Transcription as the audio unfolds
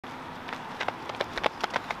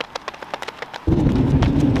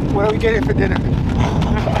what are we getting for dinner?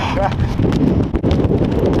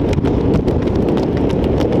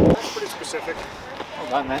 That's pretty specific. Well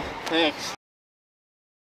done, man. Thanks.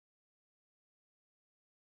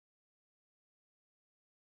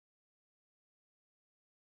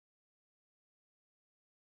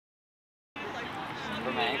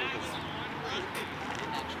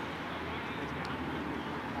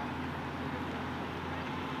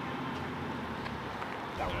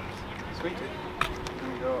 Sweet.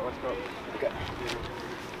 Here we go. Let's go. Okay.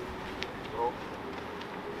 Roll.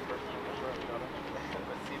 Let's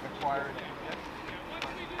see if it's wired.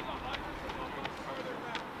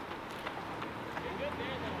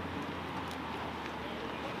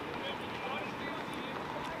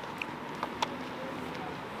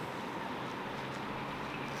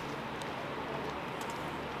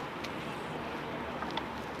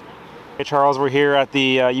 Hey Charles, we're here at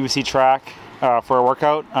the UBC track for a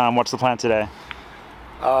workout. What's the plan today?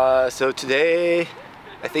 So today,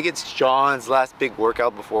 I think it's John's last big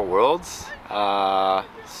workout before Worlds.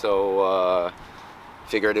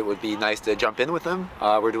 Figured it would be nice to jump in with him.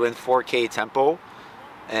 We're doing 4K tempo,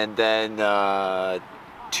 and then 2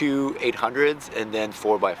 800s, and then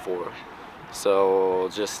 4x4. So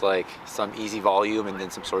just like some easy volume, and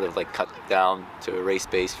then some sort of like cut down to a race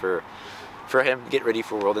pace for him to get ready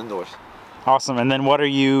for World Indoors. Awesome. And then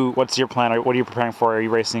what's your plan? What are you preparing for? Are you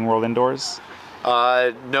racing World Indoors?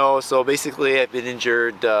 No, so basically I've been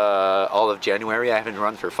injured all of January. I haven't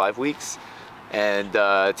run for 5 weeks. And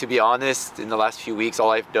to be honest, in the last few weeks, all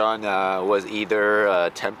I've done was either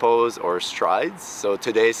tempos or strides. So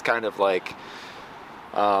today's kind of like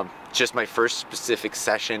just my first specific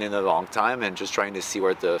session in a long time, and just trying to see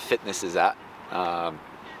where the fitness is at. I'm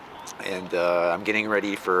getting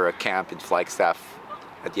ready for a camp in Flagstaff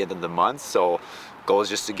at the end of the month. So goal is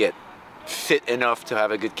just to get fit enough to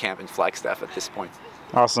have a good camp in Flagstaff at this point.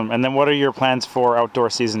 Awesome. And then what are your plans for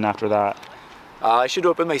outdoor season after that? I should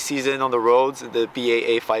open my season on the roads, the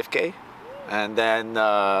BAA 5K, and then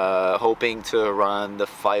hoping to run the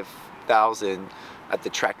 5,000 at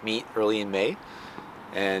the track meet early in May.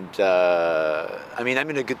 And I mean,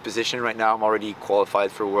 I'm in a good position right now. I'm already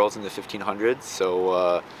qualified for Worlds in the 1500s,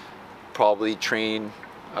 so probably train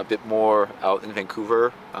a bit more out in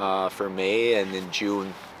Vancouver for May, and in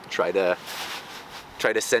June try to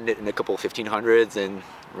send it in a couple of 1500s and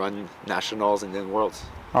run nationals and then Worlds.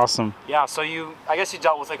 Awesome. Yeah, so I guess you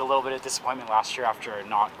dealt with like a little bit of disappointment last year after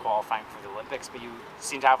not qualifying for the Olympics, but you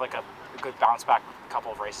seem to have like a good bounce back a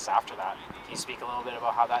couple of races after that. Can you speak a little bit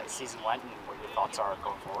about how that season went and what your thoughts are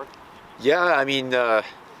going forward? Yeah, I mean,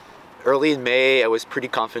 early in May, I was pretty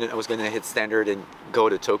confident I was going to hit standard and go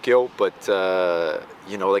to Tokyo, but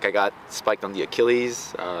you know, like I got spiked on the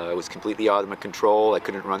Achilles. I was completely out of my control. I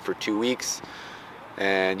couldn't run for 2 weeks.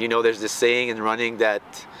 And you know, there's this saying in running that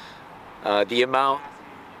the amount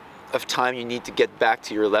of time you need to get back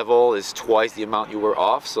to your level is twice the amount you were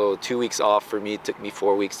off. So 2 weeks off for me, it took me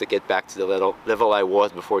 4 weeks to get back to the level I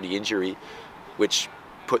was before the injury, which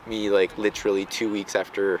put me like literally 2 weeks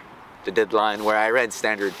after the deadline, where I ran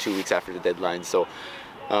standard 2 weeks after the deadline. So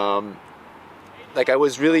like I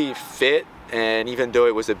was really fit, and even though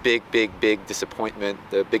it was a big disappointment,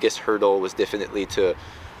 the biggest hurdle was definitely to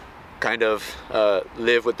kind of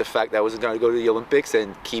live with the fact that I wasn't going to go to the Olympics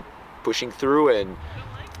and keep pushing through, and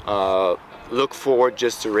look forward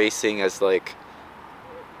just to racing as like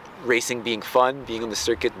racing being fun, being on the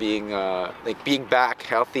circuit, being like being back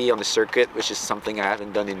healthy on the circuit, which is something I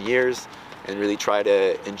haven't done in years, and really try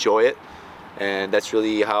to enjoy it. And that's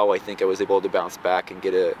really how I think I was able to bounce back and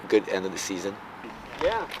get a good end of the season.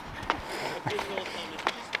 Yeah.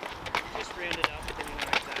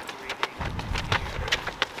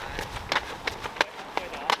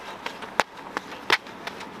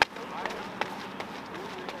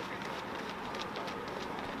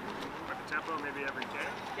 Maybe every day.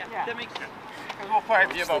 Yeah, that makes sense. We'll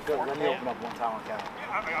probably be about 4. Let me open up one time on count.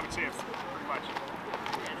 I would say it's pretty much.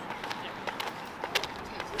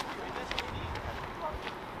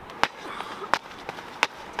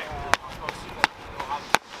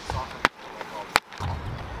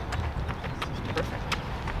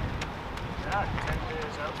 Yeah, 10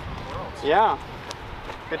 days out from the Worlds. Yeah.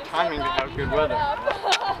 Good timing to have good weather.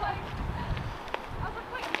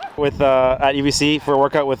 With at UBC for a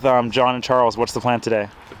workout with John and Charles, what's the plan today?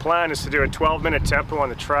 The plan is to do a 12-minute tempo on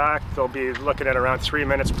the track. They'll be looking at around 3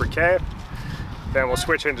 minutes per K. Then we'll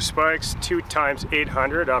switch into spikes, 2 times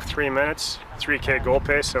 800 off 3 minutes, 3K goal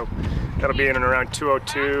pace. So that'll be in and around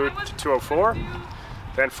 202 to 204.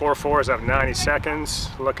 Then 4/4s of 90 seconds,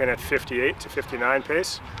 looking at 58 to 59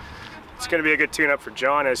 pace. It's going to be a good tune-up for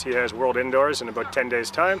John, as he has World Indoors in about 10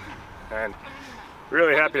 days' time. And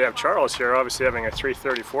Really happy to have Charles here. Obviously, having a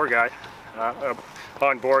 334 guy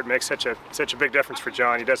on board makes such a big difference for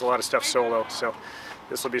John. He does a lot of stuff solo, so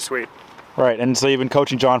this will be sweet. Right, and so you've been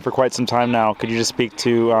coaching John for quite some time now. Could you just speak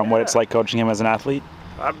to what it's like coaching him as an athlete?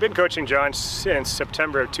 I've been coaching John since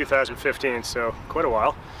September of 2015, so quite a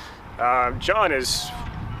while. John is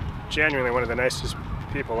genuinely one of the nicest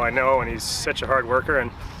people I know, and he's such a hard worker,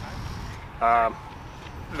 and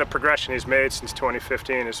the progression he's made since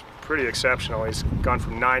 2015 is pretty exceptional. He's gone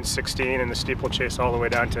from 9.16 in the steeplechase all the way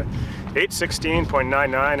down to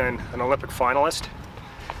 8.16.99 and an Olympic finalist.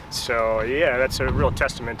 So yeah, that's a real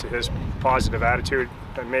testament to his positive attitude,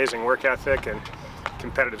 amazing work ethic, and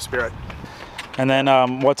competitive spirit. And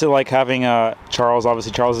then what's it like having Charles?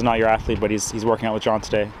 Obviously Charles is not your athlete, but he's working out with John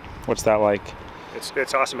today. What's that like?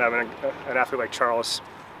 It's awesome having an athlete like Charles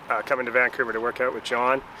coming to Vancouver to work out with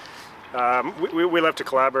John. We love to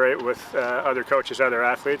collaborate with other coaches, other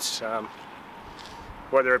athletes,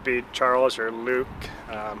 whether it be Charles or Luke.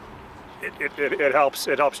 It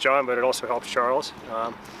helps John, but it also helps Charles.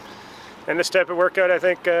 And this type of workout, I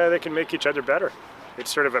think they can make each other better.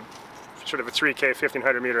 It's sort of a 3K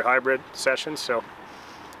 1500 meter hybrid session, so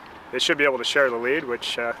they should be able to share the lead,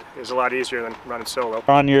 which is a lot easier than running solo.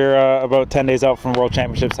 Ron, you're about 10 days out from World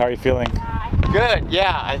Championships. How are you feeling? Good,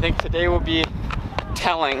 yeah. I think today will be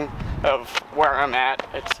telling of where I'm at.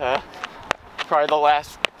 It's probably the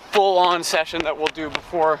last full-on session that we'll do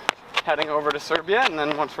before heading over to Serbia, and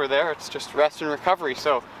then once we're there, it's just rest and recovery.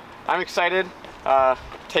 So I'm excited.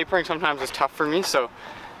 Tapering sometimes is tough for me, so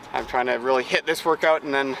I'm trying to really hit this workout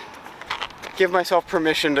and then give myself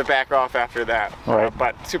permission to back off after that. Right.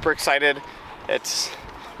 But super excited.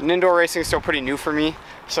 Indoor racing is still pretty new for me,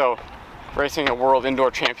 so racing a World Indoor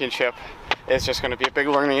Championship is just going to be a big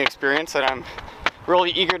learning experience that I'm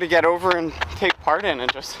really eager to get over and take part in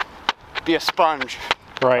and just be a sponge.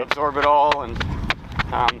 Right. Absorb it all and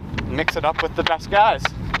mix it up with the best guys.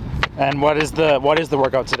 And what is the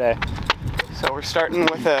workout today? So we're starting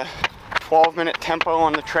with a 12-minute tempo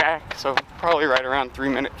on the track, so probably right around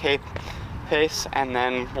 3-minute K pace, and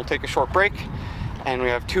then we'll take a short break, and we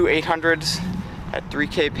have 2 800s at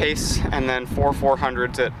 3K pace, and then 4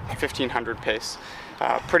 400s at 1500 pace.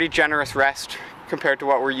 Pretty generous rest compared to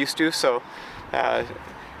what we're used to, so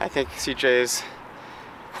I think CJ is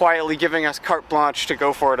quietly giving us carte blanche to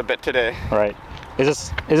go for it a bit today. Right.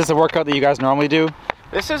 Is this a workout that you guys normally do?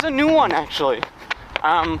 This is a new one, actually.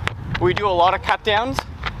 We do a lot of cut downs,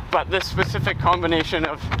 but this specific combination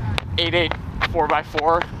of 8-8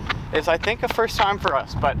 4x4 is, I think, a first time for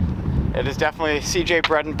us, but it is definitely CJ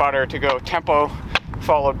bread and butter to go tempo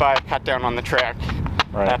followed by a cut down on the track.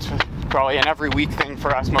 Right. That's probably an every week thing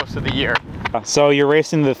for us most of the year. So you're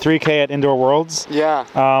racing the 3K at Indoor Worlds. Yeah.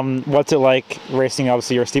 What's it like racing?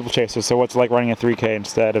 Obviously you're a steeplechaser, so what's it like running a 3K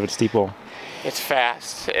instead of a steeple? It's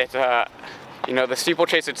fast. You know, the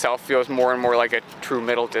steeplechase itself feels more and more like a true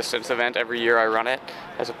middle distance event every year I run it,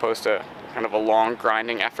 as opposed to kind of a long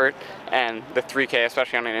grinding effort. And the 3K,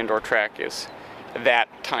 especially on an indoor track, is that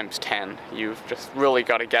times 10. You've just really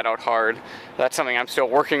got to get out hard. That's something I'm still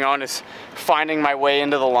working on, is finding my way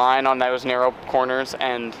into the line on those narrow corners.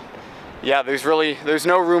 And yeah, there's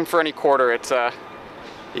no room for any quarter. It's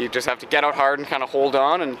you just have to get out hard and kind of hold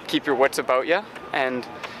on and keep your wits about you. And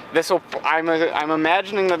I'm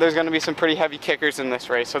imagining that there's going to be some pretty heavy kickers in this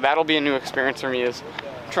race, so that'll be a new experience for me, is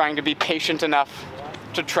trying to be patient enough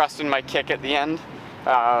to trust in my kick at the end,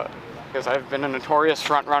 because I've been a notorious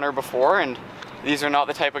front runner before, and these are not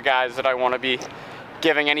the type of guys that I want to be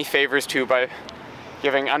giving any favors to by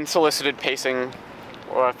giving unsolicited pacing,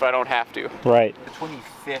 or if I don't have to. Right. The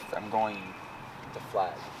 25th, I'm going to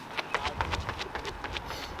flat.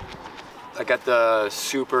 I got the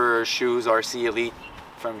Super Shoes RC Elite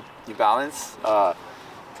from New Balance. I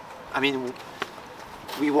mean,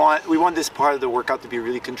 we want this part of the workout to be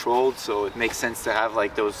really controlled, so it makes sense to have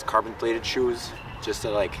like those carbon plated shoes just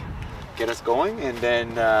to like get us going. And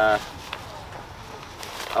then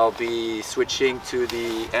I'll be switching to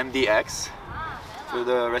the MDX for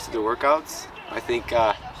the rest of the workouts. I think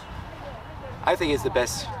it's the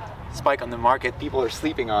best spike on the market. People are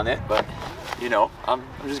sleeping on it, but you know, I'm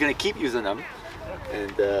just gonna keep using them.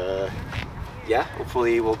 And yeah,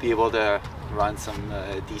 hopefully we'll be able to run some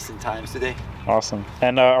decent times today. Awesome.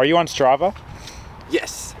 And are you on Strava?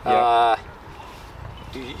 Yes. Yeah.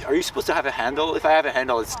 Are you supposed to have a handle? If I have a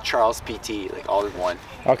handle, it's Charles PT, like all in one.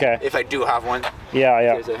 Okay. If I do have one. Yeah,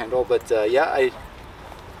 yeah. There's a handle, but yeah,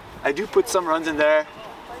 I do put some runs in there.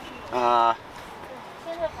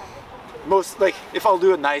 Most, like, if I'll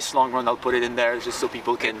do a nice long run, I'll put it in there just so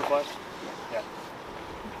people can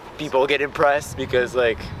people get impressed because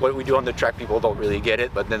like what we do on the track, people don't really get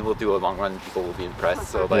it, but then we'll do a long run and people will be impressed.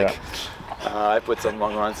 So like, I put some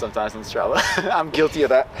long runs sometimes on Strava. I'm guilty of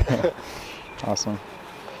that. Awesome.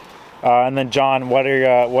 And then John, what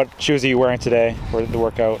shoes are you wearing today for the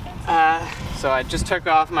workout? So I just took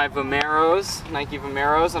off my Vomeros, Nike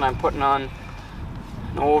Vomeros, and I'm putting on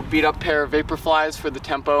an old beat up pair of Vaporflies for the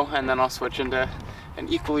tempo, and then I'll switch into an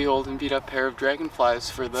equally old and beat up pair of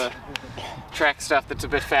Dragonflies for the track stuff that's a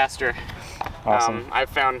bit faster. Awesome. I've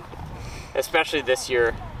found, especially this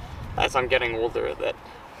year, as I'm getting older, that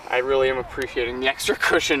I really am appreciating the extra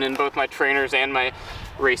cushion in both my trainers and my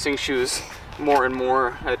racing shoes more and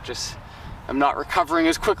more. I'm not recovering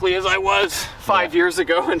as quickly as I was 5 years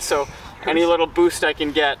ago, and so any little boost I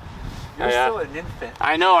can get. You're still an infant.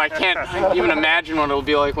 I know, I can't even imagine what it'll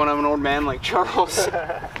be like when I'm an old man like Charles.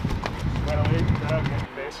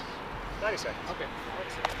 90 seconds. Okay.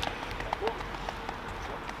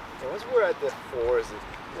 So once we're at the 4s, the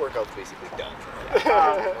workout's basically done.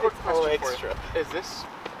 Quick question for you. Is this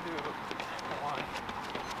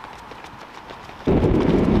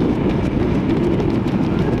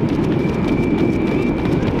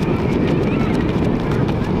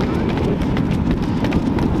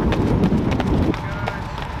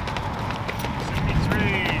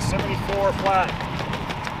flat.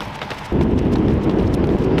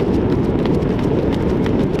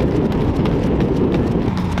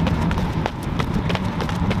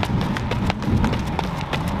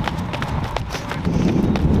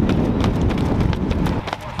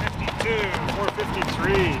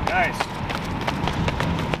 Nice.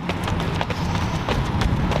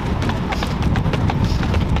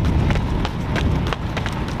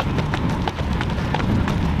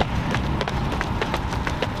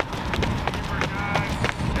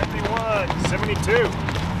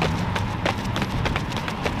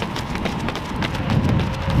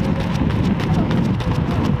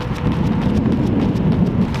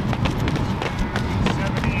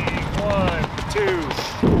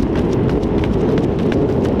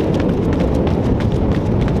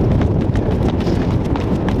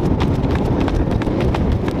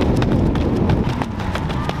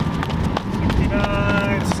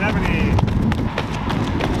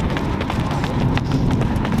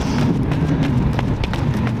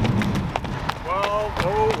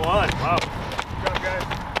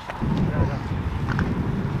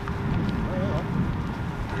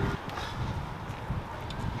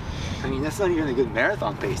 I mean, that's not even a good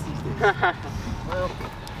marathon pace these days. Well,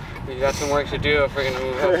 we got some work to do if we're going to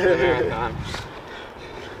move up to the marathon.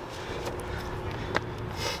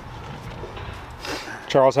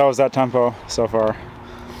 Charles, how was that tempo so far?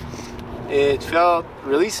 It felt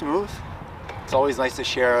really smooth. It's always nice to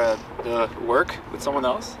share the work with someone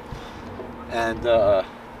else. And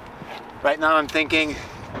right now I'm thinking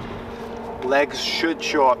legs should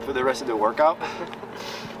show up for the rest of the workout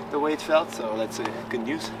the way it felt, so that's good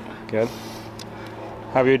news. Good.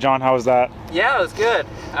 How about you, John? How was that? Yeah, it was good.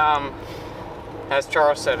 As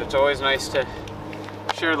Charles said, it's always nice to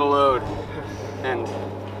share the load, and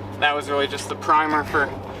that was really just the primer for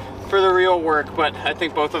the real work. But I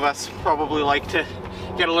think both of us probably like to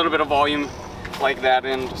get a little bit of volume like that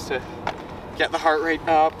in, just to get the heart rate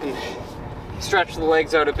up and stretch the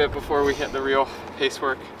legs out a bit before we hit the real pace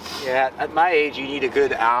work. Yeah, at my age, you need a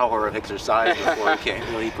good hour of exercise before you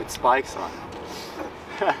can really put spikes on.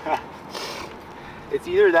 It's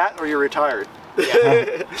either that or you're retired.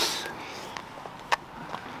 Yeah.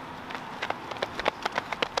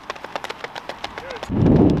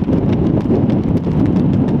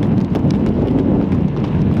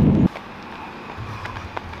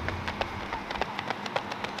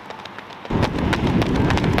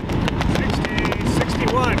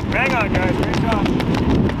 Bang on, guys. Great job.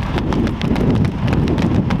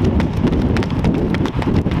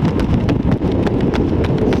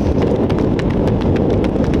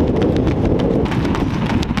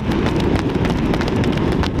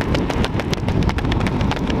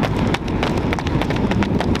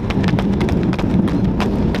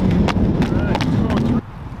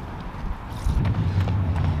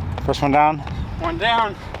 First one down. One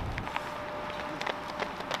down.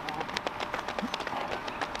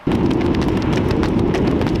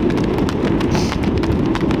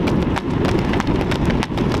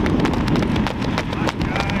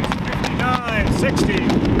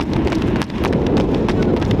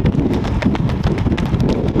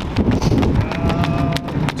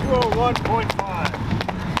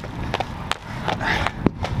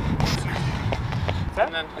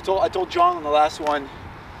 I told John on the last one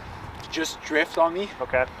to just drift on me.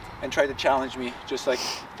 Okay. And try to challenge me, just like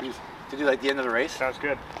to do like the end of the race. Sounds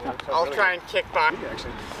good. Yeah, I'll try and kick back.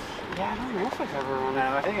 Actually. Yeah, I don't know if I've ever run it.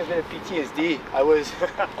 I think it's a bit of PTSD.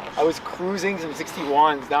 I was cruising some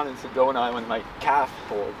 61s down in Sedona when my calf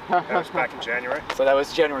pulled. That was back in January. So that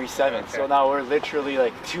was January 7th. Okay. So now we're literally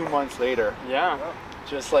like 2 months later. Yeah.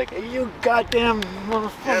 Just like, hey, you goddamn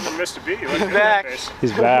motherfucker. You haven't missed a beat. He's back.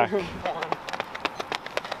 He's back.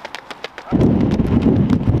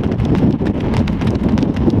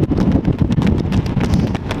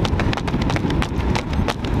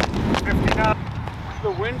 The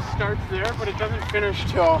wind starts there, but it doesn't finish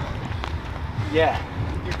till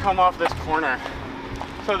you come off this corner.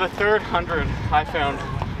 So the third 100 I found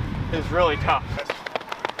is really tough.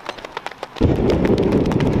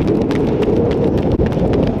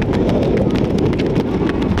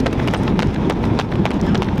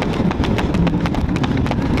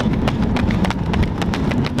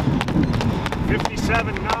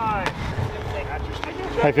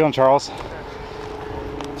 How you feeling, Charles?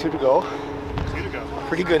 2 to go. 2 to go.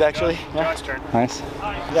 Pretty good, actually. John's turn. Nice.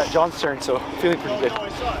 Yeah, John's turn, so feeling pretty good.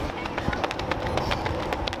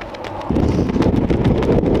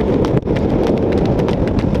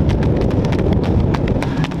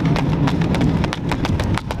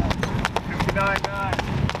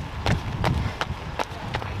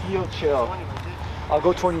 Heel chill. I'll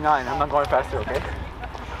go 29. I'm not going faster, okay?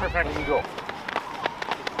 Perfect. Let me go.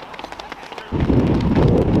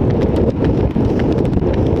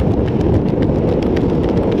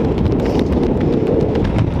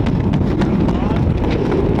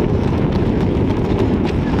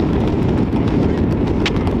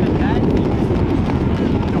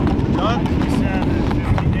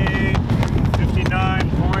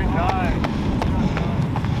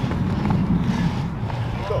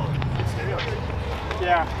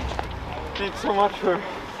 Yeah. Thanks so much for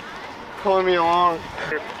pulling me along.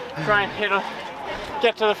 Try and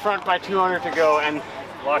get to the front by 200 to go, and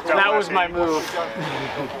that was my move.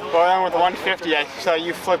 Well, then with 150, I saw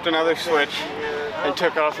you flipped another switch and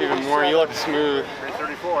took off even more. You looked smooth.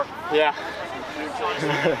 334. Yeah.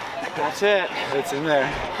 That's it. It's in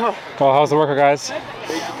there. Well, how's the workout, guys?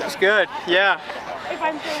 It's good. Yeah.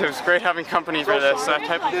 It was great having company for this. That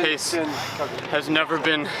type of pace has never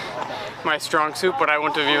been my strong suit, but I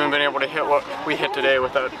wouldn't have even been able to hit what we hit today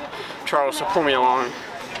without Charles to pull me along.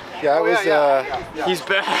 Yeah, it was. He's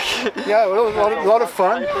back. Yeah, a lot of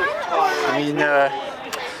fun. I mean,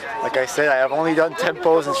 like I said, I have only done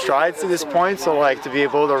tempos and strides to this point, so like to be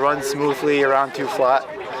able to run smoothly around 2 flat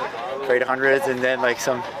for 800s and then like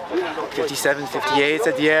some 57, 58s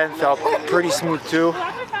at the end felt pretty smooth too.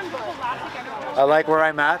 I like where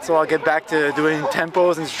I'm at, so I'll get back to doing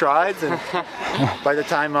tempos and strides, and by the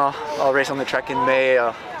time I'll race on the track in May,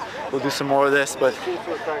 we'll do some more of this, but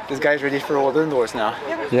this guy's ready for World Indoors now.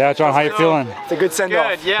 Yeah, John, how you feeling? It's a good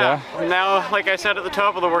send-off. Good, yeah. Now, like I said at the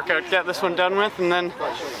top of the workout, get this one done with and then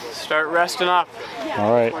start resting up.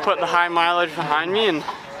 All right. Put the high mileage behind me and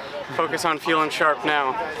focus on feeling sharp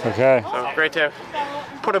now. Okay. So great to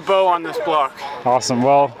put a bow on this block. Awesome.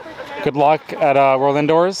 Well, good luck at World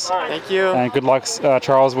Indoors. Thank you. And good luck,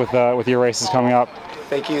 Charles, with your races coming up.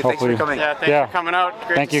 Thank you. Hopefully. Thanks for coming. Yeah, thanks for coming out.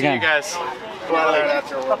 Great Thank to you see again. you guys.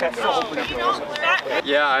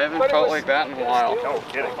 Yeah, I haven't felt like that in a while. No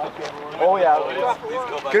kidding. Oh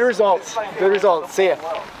yeah. Good results. Good results. See ya.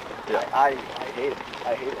 Yeah. I hate it.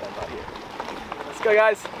 I hate it. I'm not here. Let's go,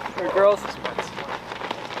 guys. Or girls.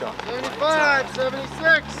 75,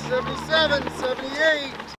 76, 77,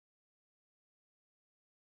 78.